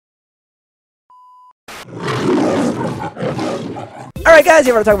All right, guys,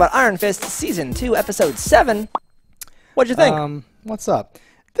 here we're going to talk about Iron Fist Season 2, Episode 7. What'd you think? What's up?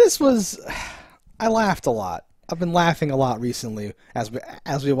 This was... I laughed a lot. I've been laughing a lot recently as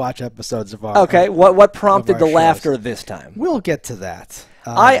we watch episodes of our... Okay, what prompted the laughter this time? We'll get to that.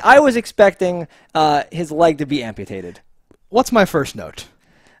 I was expecting his leg to be amputated. What's my first note?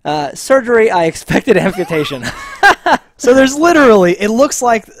 Surgery, I expected amputation. So there's literally, it looks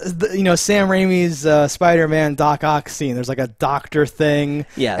like, Sam Raimi's Spider-Man Doc Ock scene. There's like a doctor thing,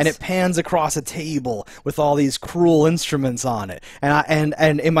 yes, and it pans across a table with all these cruel instruments on it. And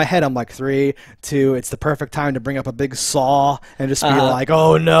in my head, I'm like, 3, 2, it's the perfect time to bring up a big saw and just be like,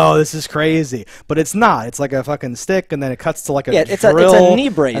 oh no, this is crazy. But it's not. It's like a fucking stick, and then it cuts to like a drill. It's a knee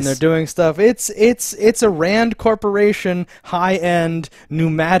brace. And they're doing stuff. It's a Rand Corporation high-end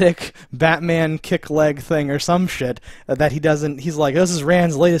pneumatic Batman kick leg thing or some shit. That he doesn't, he's like, this is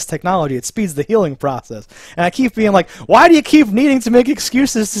Rand's latest technology. It speeds the healing process. And I keep being like, why do you keep needing to make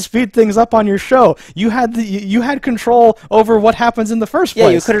excuses to speed things up on your show? You had control over what happens in the first place. Yeah,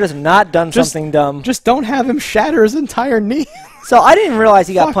 you could have just not done something dumb. Just don't have him shatter his entire knee. So I didn't realize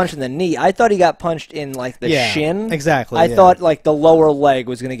he got punched in the knee. I thought he got punched in like the shin. Exactly. I thought like the lower leg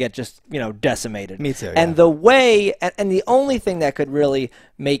was going to get just, decimated. Me too. And the way, and the only thing that could really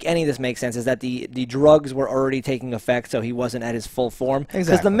make any of this make sense is that the drugs were already taking effect, so he wasn't at his full form. Exactly.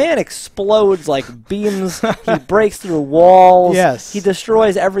 Because the man explodes like beams. He breaks through walls. Yes. He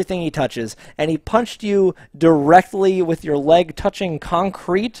destroys everything he touches. And he punched you directly with your leg touching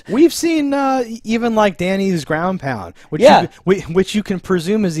concrete. We've seen even like Danny's ground pound, which you can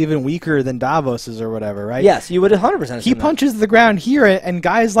presume is even weaker than Davos's or whatever, right? Yes, you would 100% assume He punches the ground here, and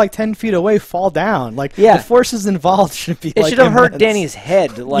guys like 10 feet away fall down. Like, the forces involved should be. It should have hurt Danny's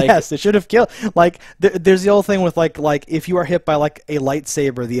head. Like, yes, it should have killed. Like, there's the old thing with like if you are hit by like a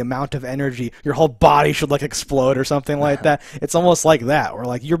lightsaber, the amount of energy, your whole body should like explode or something like that. It's almost like that, where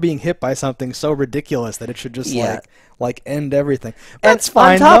like you're being hit by something so ridiculous that it should just like end everything. That's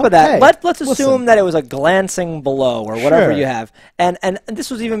fine. On top of that, hey, let's assume that it was a glancing blow or whatever you have. And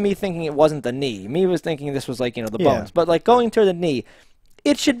this was even me thinking it wasn't the knee. Me was thinking this was like, the bones. But like going to the knee,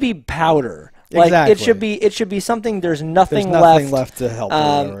 it should be powder. Like exactly. it should be something there's nothing left to help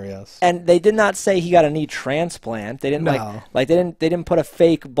yes. And they did not say he got a knee transplant. They didn't they didn't put a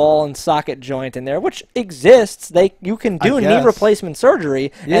fake ball and socket joint in there, which exists. You can do knee replacement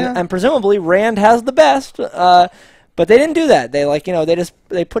surgery, and presumably Rand has the best. But they didn't do that. They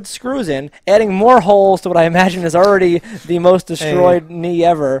they put screws in, adding more holes to what I imagine is already the most destroyed knee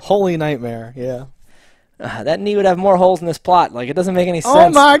ever. Holy nightmare, yeah. That knee would have more holes in this plot. Like, it doesn't make any sense. Oh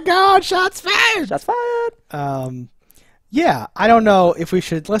my God! Shots fired! Shots fired! Yeah, I don't know if we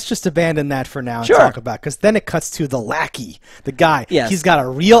should. Let's just abandon that for now and talk about, because then it cuts to the lackey, the guy. Yes. He's got a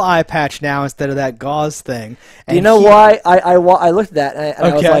real eye patch now instead of that gauze thing. And you know why? I looked at that and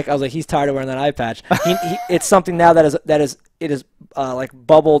I was like, he's tired of wearing that eye patch. It's something now that is like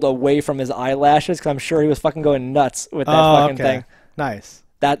bubbled away from his eyelashes, because I'm sure he was fucking going nuts with that fucking thing. Nice.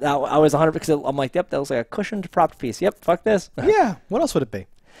 That I was 100%. Because I'm like, yep, that looks like a cushioned propped piece. Yep, fuck this. Yeah. What else would it be?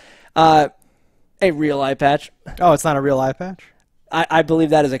 A real eye patch. Oh, it's not a real eye patch? I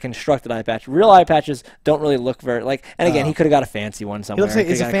believe that is a constructed eye patch. Real eye patches don't really look very like. And again, he could have got a fancy one somewhere. He looks like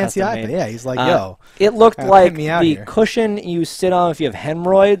it's a fancy eye patch. Yeah, he's like, yo. It looked like the cushion you sit on if you have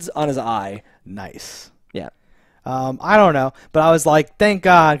hemorrhoids on his eye. Nice. Yeah. I don't know, but I was like, thank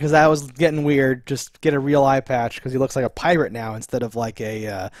God, because that was getting weird. Just get a real eye patch, because he looks like a pirate now instead of like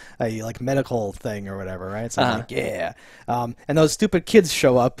a like medical thing or whatever, right? So I'm like, yeah. And those stupid kids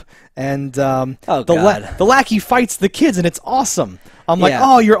show up, and the lackey fights the kids, and it's awesome. I'm like,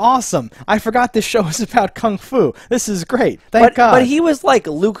 oh, you're awesome. I forgot this show is about Kung Fu. This is great. Thank God. But he was like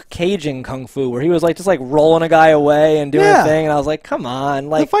Luke Caging Kung Fu, where he was like just like rolling a guy away and doing a thing, and I was like, come on.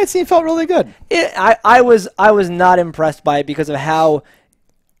 Like, the fight scene felt really good. I was not impressed by it because of how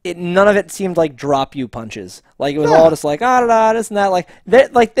none of it seemed like drop you punches. Like, it was all just like, this and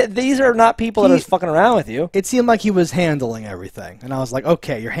that. These are not people that are just fucking around with you. It seemed like he was handling everything. And I was like,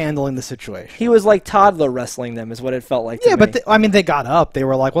 okay, you're handling the situation. He was like toddler wrestling them is what it felt like to me. But they got up. They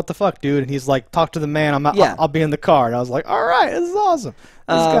were like, what the fuck, dude? And he's like, talk to the man. I'll be in the car. And I was like, all right, this is awesome. This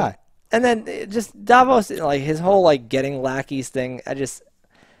guy. And then just Davos, like his whole like getting lackeys thing, I just,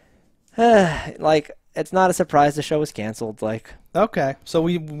 like, it's not a surprise the show was canceled. Like, okay, so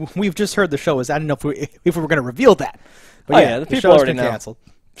we've just heard the show was. I don't know if we were going to reveal that. But the people show's already been know. canceled.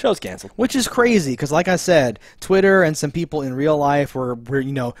 Show's canceled. Which is crazy because, like I said, Twitter and some people in real life were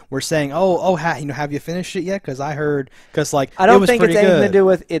saying, have you finished it yet? Because I heard, I don't think it's anything to do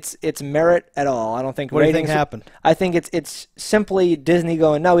with its merit at all. I don't think. What do you think happened? I think it's simply Disney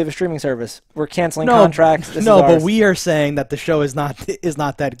going, no, we have a streaming service. We're canceling contracts. But we are saying that the show is not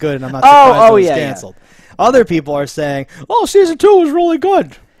that good, and I'm not surprised it was canceled. Yeah. Other people are saying, season 2 was really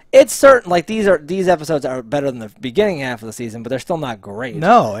good. It's certain, like these episodes are better than the beginning half of the season, but they're still not great.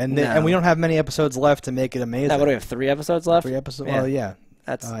 No, and we don't have many episodes left to make it amazing. What do we have? 3 episodes left? 3 episodes. Yeah. Well, yeah,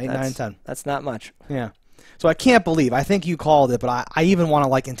 that's 8, 9, 10. That's not much. Yeah. So I can't believe. I think you called it, but I even want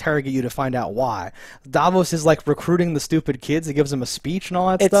to interrogate you to find out why. Davos is recruiting the stupid kids. He gives them a speech and all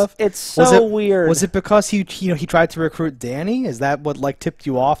that stuff. It's so weird. Was it because he tried to recruit Dany? Is that what tipped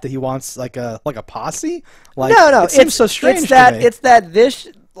you off that he wants a posse? No. It seems so strange to me. It's that this.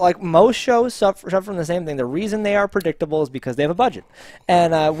 Most shows suffer from the same thing. The reason they are predictable is because they have a budget.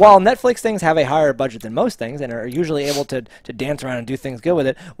 And while Netflix things have a higher budget than most things and are usually able to dance around and do things good with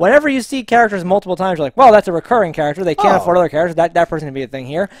it, whenever you see characters multiple times, you're like, well, that's a recurring character. They can't afford other characters. That person can be a thing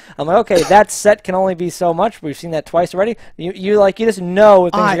here. I'm like, okay, that set can only be so much. We've seen that twice already. You just know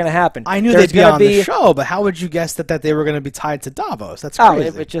things are going to happen. I knew they'd be on the show, but how would you guess that they were going to be tied to Davos? That's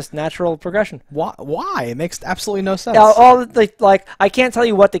crazy. It's just natural progression. Why? It makes absolutely no sense. I can't tell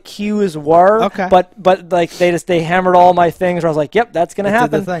you what the cues were, but they hammered all my things where I was like, yep, that's gonna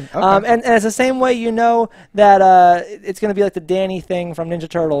happen. Okay. And it's the same way that it's gonna be like the Danny thing from Ninja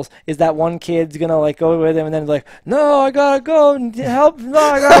Turtles. Is that one kid's gonna go with him and then no, I gotta go and help. No,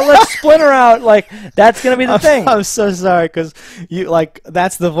 I gotta let Splinter out. That's gonna be the thing. I'm so sorry because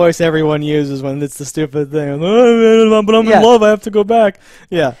that's the voice everyone uses when it's the stupid thing. But I'm in love. I have to go back.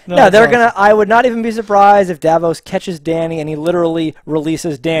 Yeah. No, they're gonna. I would not even be surprised if Davos catches Danny and he literally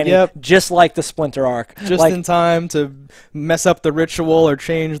releases Danny. Yep. Just like the Splinter arc. Just in time to mess up the ritual or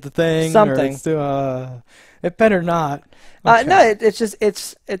change the thing. Something. It better not. Okay.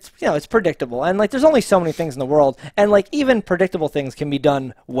 No, it's predictable. And there's only so many things in the world. And even predictable things can be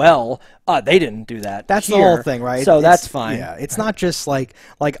done well. They didn't do that. That's the whole thing, right? So that's fine. Yeah, it's not just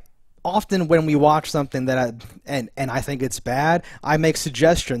often when we watch something that I think it's bad, I make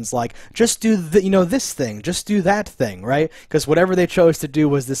suggestions just do this thing, just do that thing, right? Because whatever they chose to do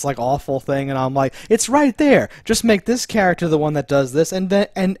was this awful thing, and I'm like, it's right there. Just make this character the one that does this, and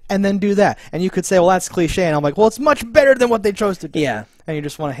then do that. And you could say, well, that's cliche, and I'm like, well, it's much better than what they chose to do. Yeah. And you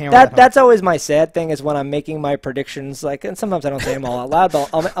just want to hammer that home. That's always my sad thing is when I'm making my predictions, and sometimes I don't say them all out loud, but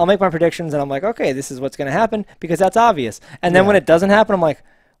I'll make my predictions, and I'm like, okay, this is what's going to happen because that's obvious. And then when it doesn't happen, I'm like,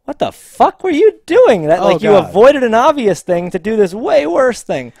 what the fuck were you doing? You avoided an obvious thing to do this way worse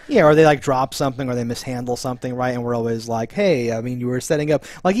thing. Yeah, or they drop something or they mishandle something, right? And we're always like, hey, you were setting up.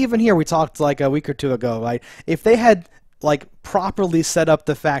 Even here, we talked a week or two ago, right? If they had properly set up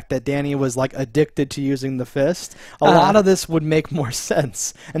the fact that Dany was addicted to using the fist, a lot of this would make more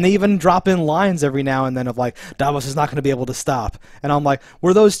sense. And they even drop in lines every now and then of Davos is not going to be able to stop. And I'm like,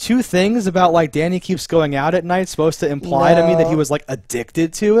 were those two things about Dany keeps going out at night supposed to imply to me that he was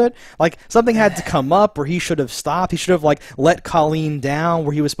addicted to it? Something had to come up where he should have stopped. He should have let Colleen down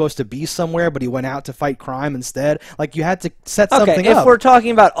where he was supposed to be somewhere, but he went out to fight crime instead. You had to set something up. If we're talking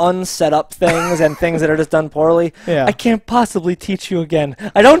about unset up things and things that are just done poorly, I can't possibly teach you again.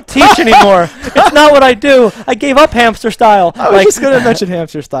 I don't teach anymore. It's not what I do. I gave up hamster style. I was just going to mention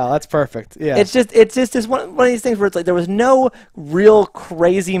hamster style. That's perfect. Yeah. It's just one of these things where it's there was no real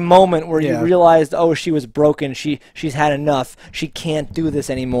crazy moment where you realized, oh, she was broken. She's had enough. She can't do this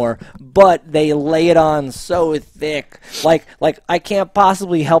anymore. But they lay it on so thick. I can't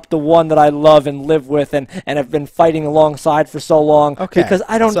possibly help the one that I love and live with and have been fighting alongside for so long because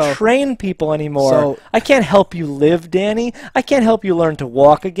I don't train people anymore. I can't help you live, Dany. I can't help you learn to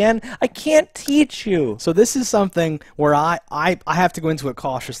walk again. I can't teach you. So this is something where I have to go into it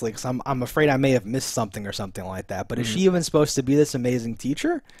cautiously because I'm afraid I may have missed something or something like that. But is she even supposed to be this amazing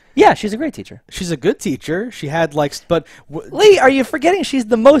teacher? Yeah, she's a great teacher. She's a good teacher. She had Lee, are you forgetting she's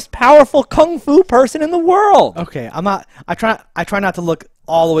the most powerful kung fu person in the world? Okay, I'm not. I try not to look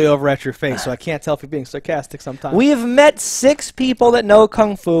all the way over at your face, so I can't tell if you're being sarcastic sometimes. We have met 6 people that know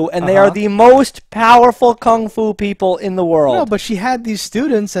Kung Fu, and they are the most powerful Kung Fu people in the world. No, but she had these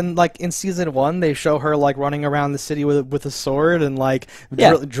students, and in season 1, they show her running around the city with a sword and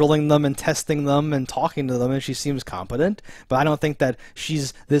drilling them and testing them and talking to them, and she seems competent. But I don't think that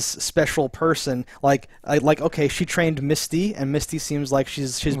she's this this special person. Like okay, she trained Misty, and Misty seems like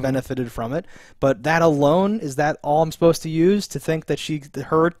she's benefited from it. But that alone, is that all I'm supposed to use to think that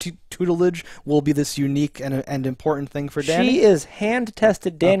her tutelage will be this unique and important thing for Danny? She is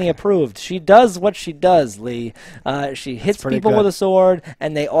hand-tested, Danny approved. She does what she does, Lee. She hits people with a sword,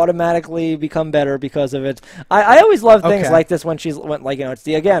 and they automatically become better because of it. I always love things like this when it's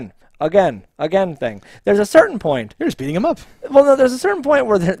the again thing. There's a certain point. You're just beating him up. Well, no, there's a certain point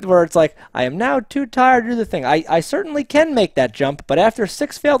where it's like, I am now too tired to do the thing. I certainly can make that jump, but after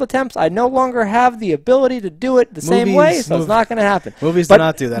 6 failed attempts, I no longer have the ability to do it the same way, so it's not going to happen. Movies do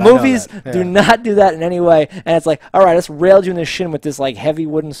not do that. Movies do not do that in any way, and it's like, all right, I just railed you in the shin with this like heavy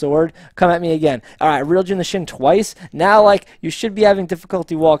wooden sword. Come at me again. All right, I railed you in the shin twice. Now, like, you should be having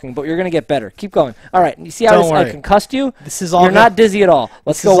difficulty walking, but you're going to get better. Keep going. All right, you see how I concussed you? This is all You're not dizzy at all.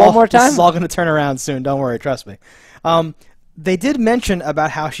 Let's go one more time. This is all going to turn around soon. Don't worry. Trust me. They did mention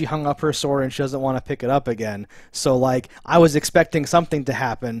about how she hung up her sword and she doesn't want to pick it up again. So, like, I was expecting something to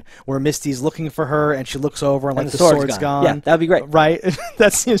happen where Misty's looking for her and she looks over and, like, the sword's gone. Yeah, that'd be great. Right?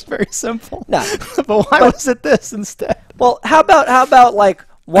 That seems very simple. No. But why was it this instead? Well, how about like,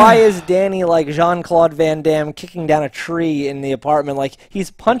 why is Danny like Jean-Claude Van Damme kicking down a tree in the apartment? Like,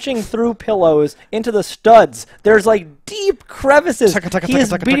 he's punching through pillows into the studs. There's like deep crevices. He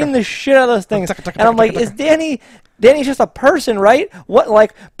is beating the shit out of those things. And I'm like, is Danny's just a person, right?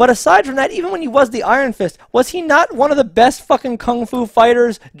 But aside from that, even when he was the Iron Fist, was he not one of the best fucking kung fu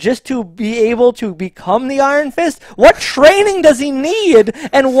fighters just to be able to become the Iron Fist? What training does he need,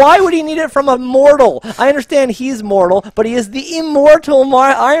 and why would he need it from a mortal? I understand he's mortal, but he is the immortal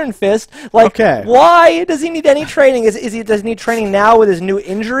Iron Fist. Like, why does he need any training? Does he need training now with his new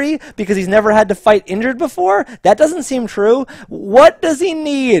injury because he's never had to fight injured before? That doesn't seem true. What does he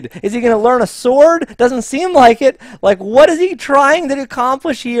need? Is he going to learn a sword? Doesn't seem like it. Like, what is he trying to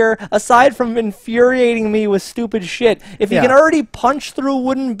accomplish here aside from infuriating me with stupid shit? If he can already punch through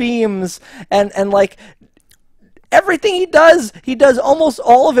wooden beams and like everything he does almost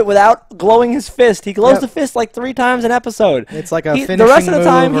all of it without glowing his fist. He glows the fist like 3 times an episode. It's like a finishing the rest of the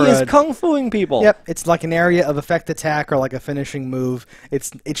time move he is kung fuing people. Yep, it's like an area of effect attack or like a finishing move.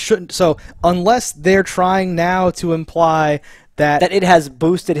 It shouldn't. So unless they're trying now to imply that it has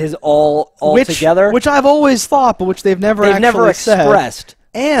boosted his all together, which I've always thought, but which they've never expressed. Said.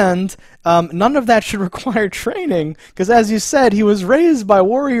 And none of that should require training, because as you said, he was raised by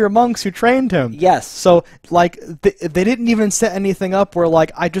warrior monks who trained him. Yes. So, like, they didn't even set anything up where,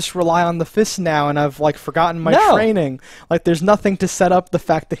 like, I just rely on the fist now and I've, like, forgotten my training. Like, there's nothing to set up the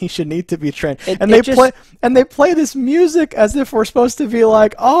fact that he should need to be trained. They play this music as if we're supposed to be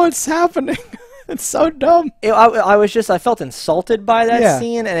like, oh, it's happening. It's so dumb. I felt insulted by that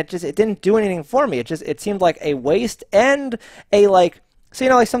scene, and it didn't do anything for me. It seemed like a waste and a like. So,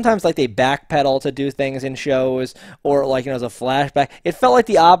 like sometimes like they backpedal to do things in shows or like, as a flashback. It felt like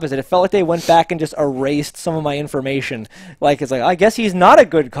the opposite. It felt like they went back and just erased some of my information. Like, it's like, I guess he's not a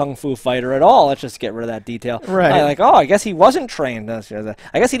good kung fu fighter at all. Let's just get rid of that detail. Right. I guess he wasn't trained. I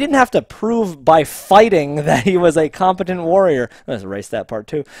guess he didn't have to prove by fighting that he was a competent warrior. Let's erase that part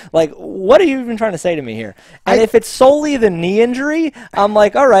too. Like, what are you even trying to say to me here? And if it's solely the knee injury, I'm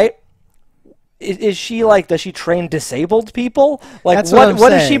like, all right. Is she like? Does she train disabled people? Like, That's what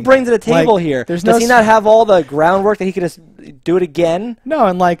does she saying. bring to the table here? Does he not have all the groundwork that he could just do it again? No,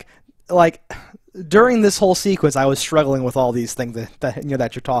 and like during this whole sequence, I was struggling with all these things that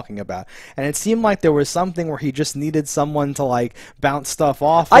you're talking about, and it seemed like there was something where he just needed someone to like bounce stuff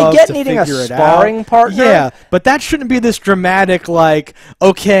off. I get needing a sparring partner. Yeah, but that shouldn't be this dramatic like,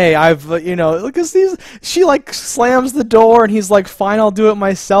 okay, because she like slams the door and he's like, fine, I'll do it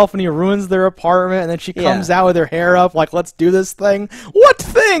myself, and he ruins their apartment, and then she comes out with her hair up like, let's do this thing. What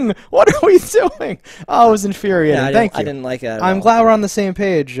thing? What are we doing? Oh, it was infuriating. Thank you. I didn't like that. I'm glad we're on the same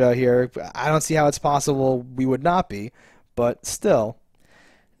page here. I don't see how it's possible we would not be, but still.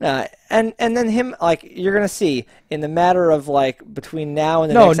 And then him, like, you're gonna see in the matter of like between now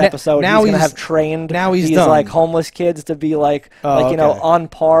and the next episode, he's gonna have trained these like homeless kids to be like on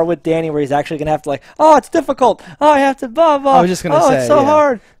par with Danny, where he's actually gonna have to like, oh, it's difficult. Oh, I have to blah blah. I was just gonna say, it's so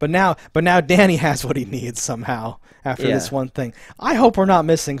hard. But now Danny has what he needs somehow after this one thing. I hope we're not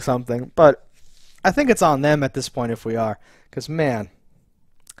missing something, but I think it's on them at this point if we are, because man.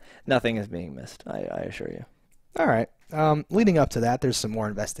 Nothing is being missed, I assure you. All right. Leading up to that, there's some more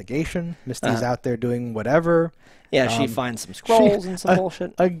investigation. Misty's out there doing whatever. Yeah, she finds some scrolls and some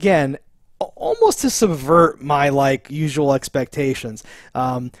bullshit. Again, almost to subvert my like usual expectations.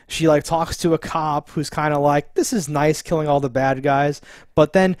 She like talks to a cop who's kind of like, this is nice killing all the bad guys,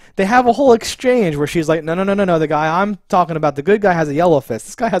 but then they have a whole exchange where she's like, no, the guy I'm talking about, the good guy has a yellow fist,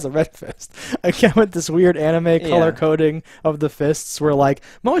 this guy has a red fist. Again with this weird anime color coding of the fists where like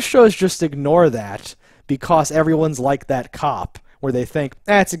most shows just ignore that because everyone's like that cop where they think,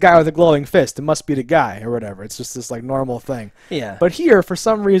 it's a guy with a glowing fist, it must be the guy, or whatever. It's just this, like, normal thing. Yeah. But here, for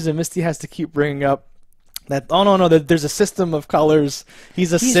some reason, Misty has to keep bringing up that, no, there's a system of colors.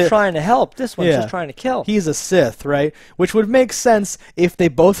 He's Sith. Trying to help. This one's just trying to kill. He's a Sith, right? Which would make sense if they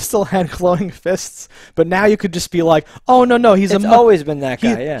both still had glowing fists, but now you could just be like, oh, no, it's always been that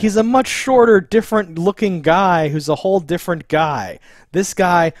guy, yeah. He's a much shorter, different-looking guy who's a whole different guy. This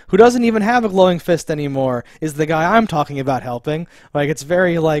guy, who doesn't even have a glowing fist anymore, is the guy I'm talking about helping. Like, it's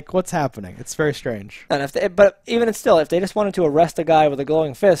very, like, what's happening? It's very strange. And but even still, if they just wanted to arrest a guy with a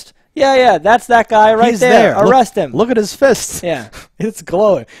glowing fist, yeah, that's that guy right there. Arrest him. Look at his fist. Yeah. It's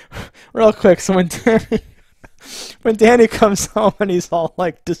glowing. Real quick, so when Danny comes home and he's all,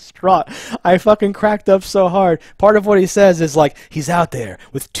 like, distraught, I fucking cracked up so hard. Part of what he says is, like, he's out there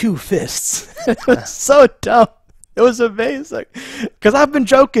with 2 fists. It was so dumb. It was amazing. Because I've been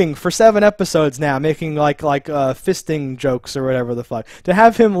joking for 7 episodes now, making like fisting jokes or whatever the fuck. To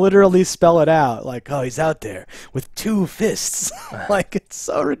have him literally spell it out, like, oh, he's out there with 2 fists. Like, it's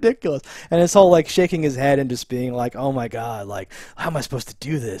so ridiculous. And his whole, like, shaking his head and just being like, oh my god, like, how am I supposed to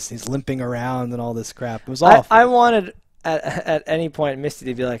do this? He's limping around and all this crap. It was awful. I wanted, at any point, Misty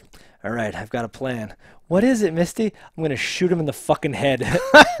to be like, all right, I've got a plan. What is it, Misty? I'm going to shoot him in the fucking head.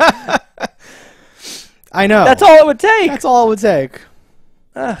 I know. That's all it would take. That's all it would take.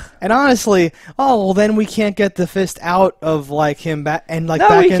 And honestly, well, then we can't get the fist out of like him back and like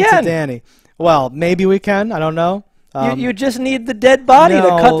back into Danny. Well, maybe we can. I don't know. You just need the dead body to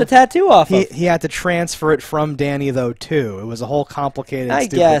cut the tattoo off. He had to transfer it from Danny though too. It was a whole complicated,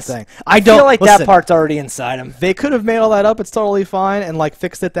 stupid thing. I feel like that part's already inside him. They could have made all that up. It's totally fine and like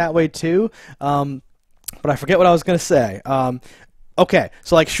fixed it that way too. But I forget what I was gonna say. Okay,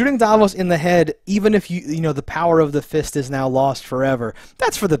 so like shooting Davos in the head, even if you know the power of the fist is now lost forever,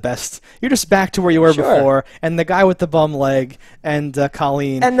 that's for the best. You're just back to where you were before, and the guy with the bum leg and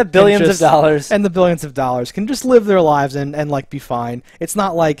Colleen and the billions of dollars can just live their lives and like be fine. It's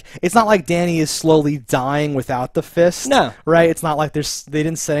not like Danny is slowly dying without the fist. No, right? It's not like they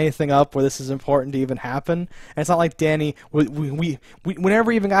didn't set anything up where this is important to even happen, and it's not like Danny. We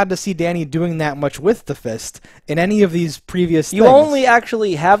never even got to see Danny doing that much with the fist in any of these previous things. Only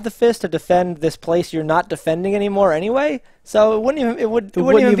actually have the fist to defend this place you're not defending anymore anyway, so it wouldn't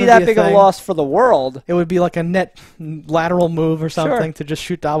even be that big of a loss for the world. It would be like a net lateral move or something to just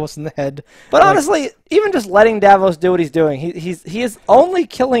shoot Davos in the head. But honestly, even just letting Davos do what he's doing, he is only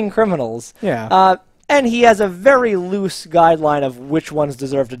killing criminals. Yeah. And he has a very loose guideline of which ones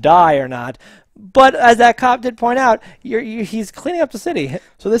deserve to die or not. But as that cop did point out, he's cleaning up the city.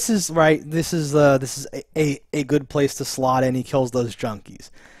 So this is right. This is a good place to slot in. He kills those junkies.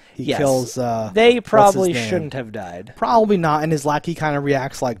 He kills. They probably shouldn't have died. Probably not. And his lackey kind of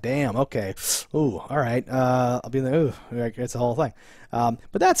reacts like, "Damn, okay, ooh, all right." I'll be like, "Ooh," it's the whole thing.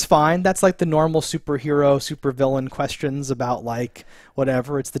 But that's fine. That's like the normal superhero, supervillain questions about like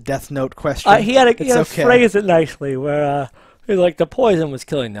whatever. It's the Death Note question. He had to phrase it nicely where. Like the poison was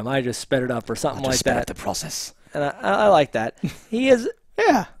killing them. I just sped it up or something like that. Sped up the process. And I like that. He is.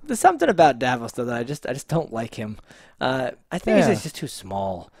 Yeah. There's something about Davos though that I just don't like him. I think he's just too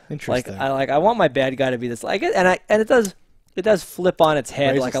small. Interesting. I want my bad guy to be this like it, and it does flip on its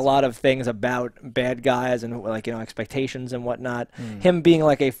head like a lot of things about bad guys and like expectations and whatnot. Him being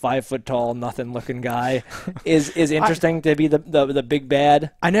like a 5 foot tall, nothing looking guy is interesting to be the big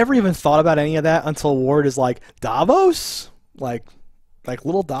bad. I never even thought about any of that until Ward is like Davos. Like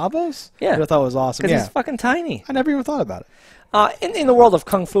little Davos? Yeah. Which I thought was awesome. Because he's fucking tiny. I never even thought about it. In the world of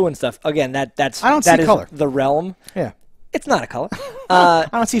Kung Fu and stuff, again, that is color. The realm. Yeah. It's not a color. I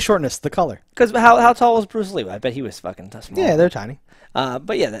don't see shortness, the color. Because how tall was Bruce Lee? I bet he was fucking small. Yeah, they're tiny.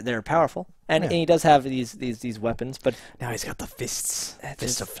 But yeah, they're powerful. And he does have these weapons, but now he's got the fists.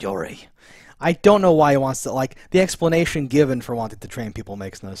 Fists of fury. I don't know why he wants to, like, the explanation given for wanting to train people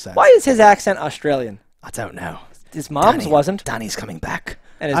makes no sense. Why is his accent Australian? I don't know. His mom's wasn't. Danny's coming back.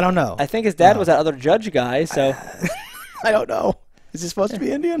 And I don't know. I think his dad was that other judge guy, so... I don't know. Is he supposed to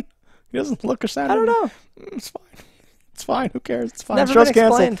be Indian? He doesn't look or sound Indian. I don't know. It's fine. It's fine. Who cares? It's fine. Never been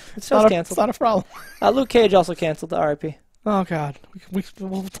explained. It's canceled. It's not a problem. Luke Cage also canceled the RIP. Oh, God.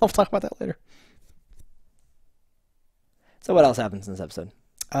 We'll talk about that later. So what else happens in this episode?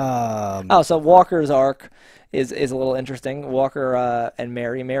 So Walker's arc is a little interesting. Walker and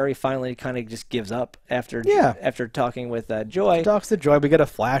Mary finally kind of just gives up after talking with Joy. Talks to Joy. We get a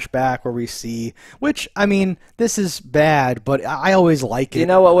flashback where we see, which, I mean, this is bad, but I always like it. You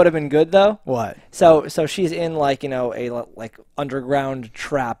know what would have been good though? What? So she's in like, a like underground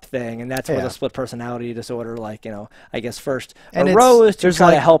trap thing, and that's where the split personality disorder, like, I guess first arose to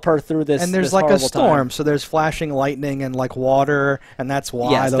try to help her through this. And there's this like a storm, time. So there's flashing lightning and like water, and that's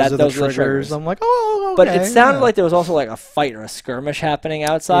why those are the triggers. I'm like, oh, okay. But it sounded like there was also like a fight or a skirmish happening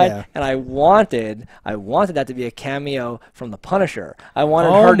outside, and I wanted that to be a cameo from the Punisher. I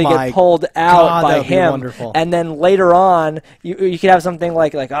wanted her to get pulled out by him, and then later on, you could have something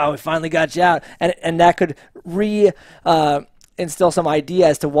like, oh, we finally got you out, and that could instill some idea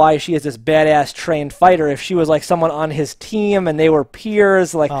as to why she is this badass trained fighter. If she was like someone on his team and they were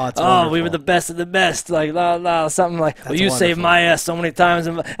peers, like, oh we were the best of the best, like, something like, well, you saved my ass so many times,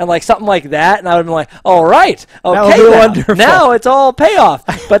 and like something like that, and I would have been like, all right, okay, now it's all payoff.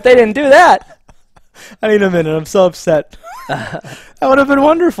 But they didn't do that. I need a minute. I'm so upset. That would have been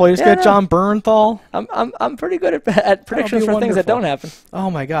wonderful. You just get John Bernthal. I'm pretty good at predictions for things that don't happen. Oh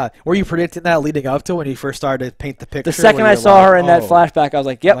my God! Were you predicting that leading up to when you first started to paint the picture? The second I saw her in that flashback, I was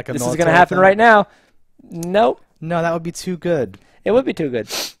like, "Yep, like this is going to happen right now." Nope. No, that would be too good. It would be too good.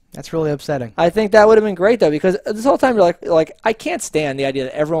 That's really upsetting. I think that would have been great though, because this whole time you're like I can't stand the idea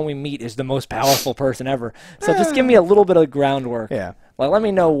that everyone we meet is the most powerful person ever. So just give me a little bit of groundwork. Yeah. Like, let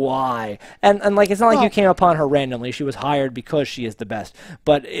me know why. And like, it's not like you came upon her randomly. She was hired because she is the best.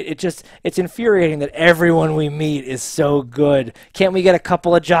 But it's infuriating that everyone we meet is so good. Can't we get a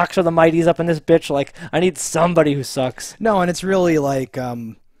couple of jocks or the mighties up in this bitch? Like, I need somebody who sucks. No, and it's really like, I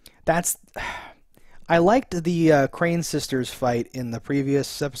liked the Crane sisters fight in the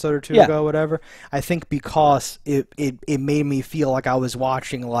previous episode or two ago, whatever. I think because it made me feel like I was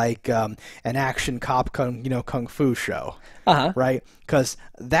watching like an action cop kung fu show, right? Because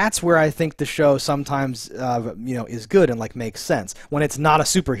that's where I think the show sometimes is good and like makes sense when it's not a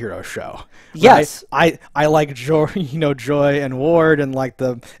superhero show. Yes, right? I like Joy and Ward and like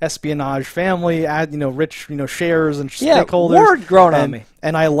the espionage family, rich shares and stakeholders. Ward grown on me.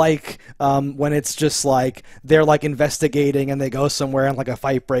 And I like when it's just like they're like investigating and they go somewhere and like a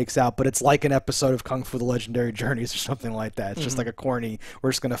fight breaks out, but it's like an episode of Kung Fu: The Legendary Journeys or something like that. It's just like a corny,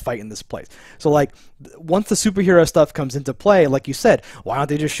 we're just going to fight in this place. So like once the superhero stuff comes into play, like you said, why don't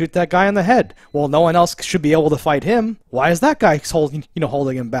they just shoot that guy in the head? Well, no one else should be able to fight him. Why is that guy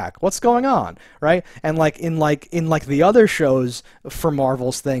holding him back? What's going on, right? And like in the other shows for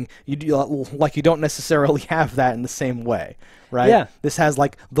Marvel's thing, you don't necessarily have that in the same way. Right? Yeah. This has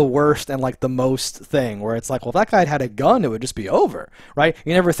like the worst and like the most thing where it's like, well, if that guy had a gun, it would just be over, right?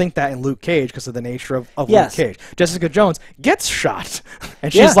 You never think that in Luke Cage because of the nature of Luke Cage. Jessica Jones gets shot,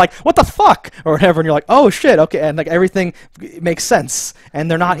 and she's like, what the fuck? Or whatever, and you're like, oh shit, okay, and like everything makes sense.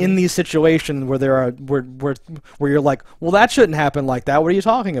 And they're not in these situations where there are where you're like, well, that shouldn't happen like that. What are you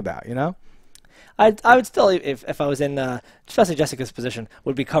talking about, I would still, if I was in, especially Jessica's position,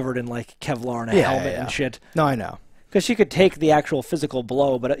 would be covered in like Kevlar and a helmet and shit. No, I know. Because she could take the actual physical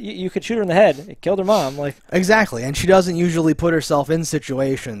blow, but you could shoot her in the head. It killed her mom. Like exactly, and she doesn't usually put herself in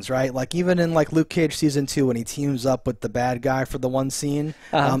situations, right? Like even in like Luke Cage season 2, when he teams up with the bad guy for the one scene,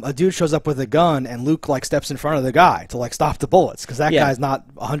 a dude shows up with a gun, and Luke like steps in front of the guy to like stop the bullets because that guy's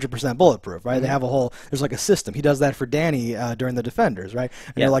not 100% bulletproof, right? They have there's like a system. He does that for Danny during the Defenders, right?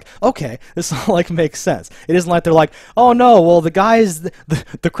 And you're like, okay, this all like makes sense. It isn't like they're like, oh no, well the guys,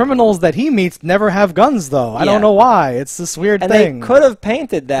 the criminals that he meets never have guns though. I don't know why. It's this weird thing. And they could have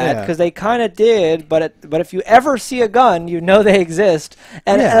painted that because they kind of did, but if you ever see a gun, you know they exist.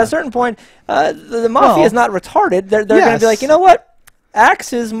 And at a certain point, the mafia is not retarded. They're going to be like, you know what?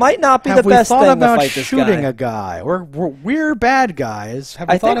 Axes might not be the best thing to fight this guy. Have we thought about shooting a guy? We're bad guys.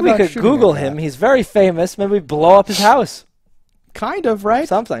 I think we could Google him. He's very famous. Maybe blow up his house. Kind of, right?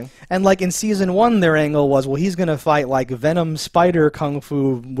 Something. And like in season 1, their angle was, well, he's going to fight like Venom Spider Kung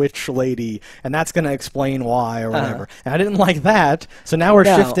Fu Witch Lady, and that's going to explain why or whatever. And I didn't like that, so now we're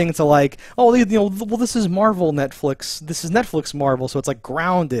shifting to like, oh, well, this is Marvel Netflix. This is Netflix Marvel, so it's like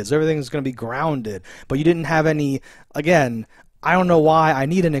grounded. So everything's going to be grounded. But you didn't have any, again, I don't know why I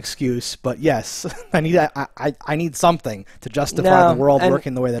need an excuse, but yes, I need something to justify the world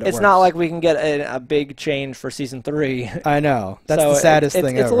working the way that it works. It's not like we can get a big change for season 3. I know. That's the saddest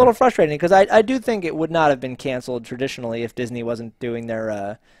thing ever. It's a little frustrating because I do think it would not have been canceled traditionally if Disney wasn't doing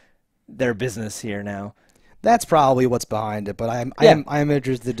their business here now. That's probably what's behind it, but I'm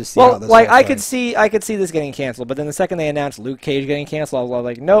interested to see how this. Like I could see this getting canceled, but then the second they announced Luke Cage getting canceled, I was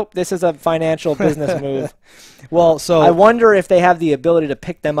like, nope, this is a financial business move. Well, so I wonder if they have the ability to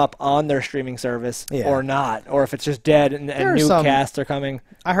pick them up on their streaming service or not, or if it's just dead and new casts are coming.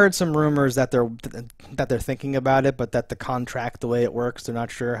 I heard some rumors that they're thinking about it, but that the contract, the way it works, they're not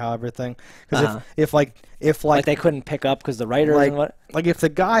sure how everything. Because if they couldn't pick up because the writers and what. Like if the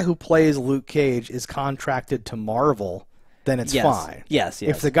guy who plays Luke Cage is contracted to Marvel, then it's fine. Yes.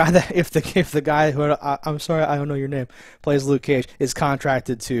 If the guy who I'm sorry, I don't know your name, plays Luke Cage is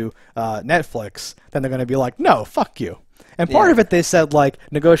contracted to Netflix, then they're going to be like, no, fuck you. And part of it, they said, like,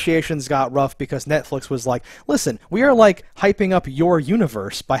 negotiations got rough because Netflix was like, listen, we are, like, hyping up your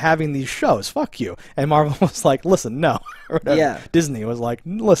universe by having these shows. Fuck you. And Marvel was like, listen, no. Or Disney was like,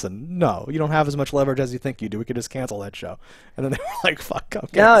 listen, no. You don't have as much leverage as you think you do. We could just cancel that show. And then they were like, fuck.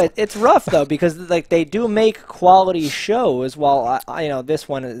 No, it's rough, though, because, like, they do make quality shows while, this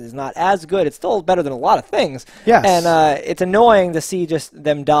one is not as good. It's still better than a lot of things. Yes. And it's annoying to see just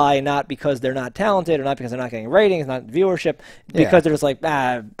them die, not because they're not talented or not because they're not getting ratings, not viewership, because they're just like,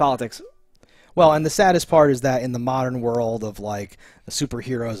 politics. Well, and the saddest part is that in the modern world of, like,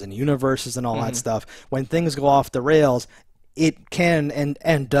 superheroes and universes and all that stuff, when things go off the rails, it can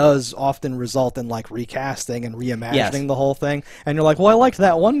and does often result in, like, recasting and reimagining the whole thing. And you're like, well, I liked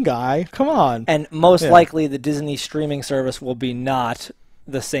that one guy. Come on. And most likely the Disney streaming service will be not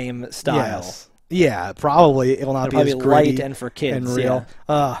the same style. Yes. Yeah, probably it will not be as gritty light and for kids and real.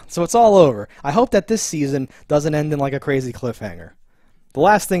 So it's all over. I hope that this season doesn't end in like a crazy cliffhanger. The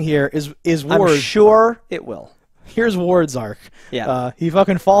last thing here is Ward. I'm sure it will. Here's Ward's arc. Yeah. He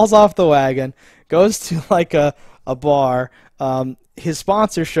fucking falls off the wagon, goes to like a bar. His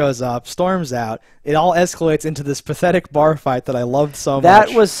sponsor shows up, storms out. It all escalates into this pathetic bar fight that I loved so much. That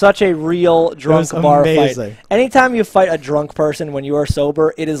was such a real drunk bar fight. Anytime you fight a drunk person when you are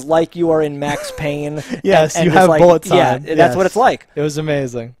sober, it is like you are in Max Payne. Yes, you have bullet time. Yeah, that's what it's like. It was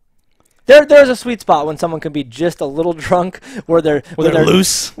amazing. There's a sweet spot when someone can be just a little drunk, where they're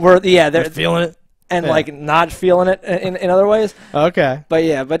loose. They're feeling it. And like not feeling it in other ways. Okay. But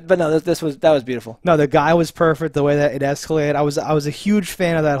no, that was beautiful. No, the guy was perfect. The way that it escalated, I was a huge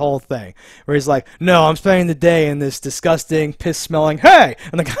fan of that whole thing. Where he's like, "No, I'm spending the day in this disgusting, piss-smelling hey,"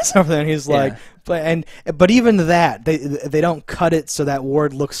 and the guy's over there, and he's like, but even that, they don't cut it so that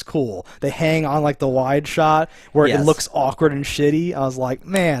Ward looks cool. They hang on like the wide shot where it looks awkward and shitty. I was like,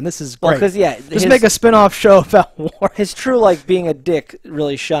 man, this is great. Well, just make a spin-off show about Ward. His true like being a dick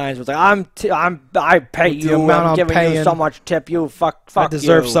really shines. It's like I pay you. I'm giving you so much tip. You fuck. I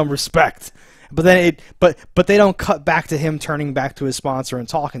deserve some respect. But then but they don't cut back to him turning back to his sponsor and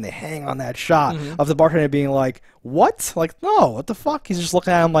talking. They hang on that shot of the bartender being like, "What? Like, no, what the fuck?" He's just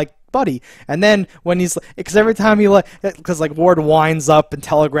looking at him like, "Buddy." And then when he's, because every time because like Ward winds up and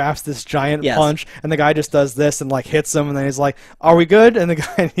telegraphs this giant punch, and the guy just does this and like hits him, and then he's like, "Are we good?" And the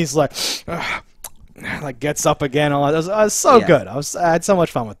guy, he's like, like gets up again. All that. It was so good. I had so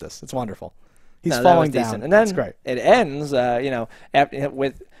much fun with this. It's wonderful. He's falling down, and then it's great. It ends,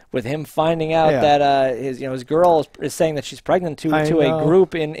 with him finding out that his girl is saying that she's pregnant to a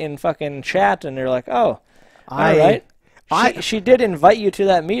group in fucking chat, and they're like, oh, all right. She did invite you to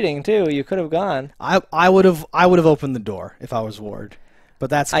that meeting too. You could have gone. I would have opened the door if I was Ward, but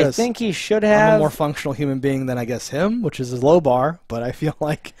that's because I think he should have. I'm a more functional human being than I guess him, which is a low bar. But I feel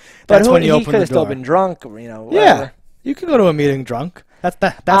like that's when you open the door. He could have still been drunk, whatever. Yeah, you can go to a meeting drunk.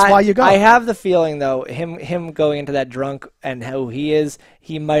 That's why you go. I have the feeling, though, him going into that drunk and how he is,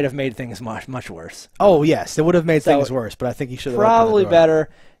 he might have made things much, much worse. Oh, yes. It would have made things worse, but I think he should have probably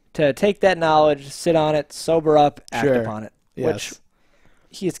better to take that knowledge, sit on it, sober up, act upon it. Yes. Which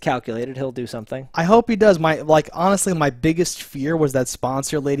he's calculated. He'll do something. I hope he does. Honestly, my biggest fear was that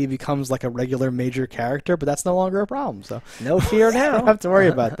sponsor lady becomes like a regular major character, but that's no longer a problem. So no fear now. I don't have to worry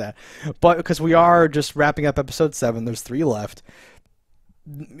about that. But because we are just wrapping up episode 7, there's 3 left.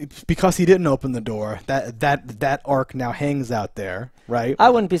 Because he didn't open the door, that arc now hangs out there, right?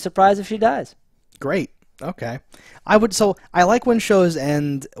 I wouldn't be surprised if she dies. Great. Okay. So I like when shows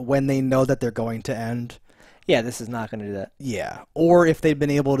end when they know that they're going to end. Yeah, this is not going to do that. Yeah, or if they've been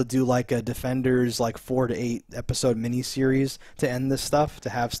able to do like a Defenders 4 to 8 episode miniseries to end this stuff,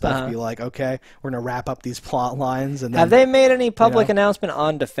 to have stuff be like, okay, we're gonna wrap up these plot lines. And then, have they made any public announcement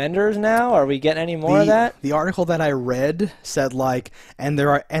on Defenders now? Are we getting any more of that? The article that I read said and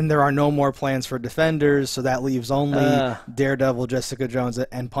there are no more plans for Defenders, so that leaves only Daredevil, Jessica Jones,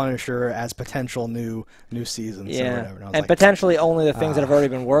 and Punisher as potential new seasons. Yeah, or whatever. And potentially only the things that have already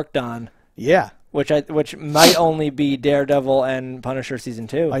been worked on. Yeah. which might only be Daredevil and Punisher season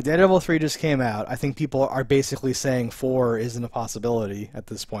 2. Like Daredevil 3 just came out. I think people are basically saying 4 isn't a possibility at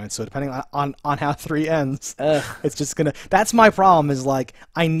this point. So depending on how 3 ends, it's just gonna. That's my problem. Is like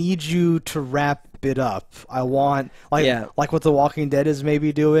I need you to wrap it up. I want like what The Walking Dead is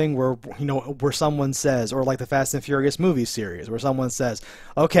maybe doing, where someone says, or like the Fast and Furious movie series, where someone says,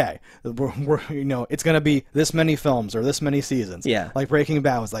 okay, we're it's gonna be this many films or this many seasons. Yeah. Like Breaking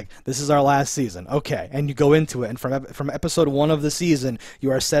Bad was like, this is our last season. Okay, and you go into it, and from episode 1 of the season,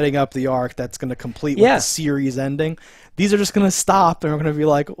 you are setting up the arc that's gonna complete with the series ending. These are just gonna stop, and we're gonna be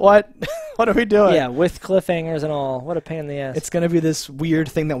like, what? What are we doing? Yeah, with cliffhangers and all. What a pain in the ass. It's gonna be this weird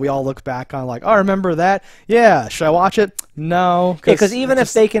thing that we all look back on, like, oh, remember that? Yeah. Should I watch it? No. Because even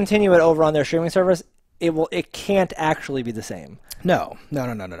if they continue it over on their streaming service, it can't actually be the same. No.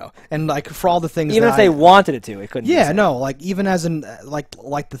 And like for all the things, even if they wanted it to, it couldn't. Yeah, no. Like even as in like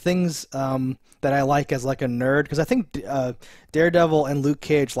the things that I like as like a nerd, because I think Daredevil and Luke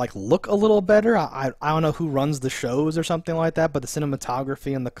Cage like look a little better. I don't know who runs the shows or something like that, but the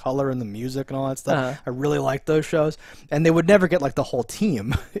cinematography and the color and the music and all that stuff, I really like those shows. And they would never get like the whole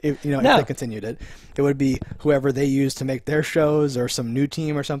team if they continued it. It would be whoever they use to make their shows or some new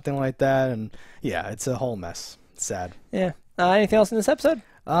team or something like that. And yeah, it's a whole mess. It's sad. Yeah. Anything else in this episode?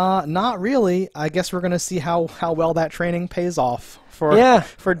 Not really. I guess we're gonna see how well that training pays off for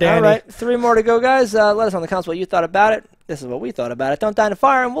Danny. All right, 3 more to go, guys. Let us know in the comments what you thought about it. This is what we thought about it. Don't die in a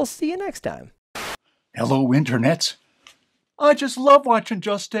fire, and we'll see you next time. Hello, internets. I just love watching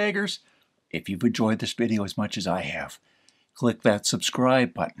JustDaggers. If you've enjoyed this video as much as I have, click that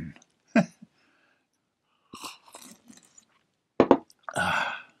subscribe button.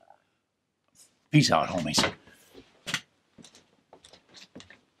 Peace out, homies.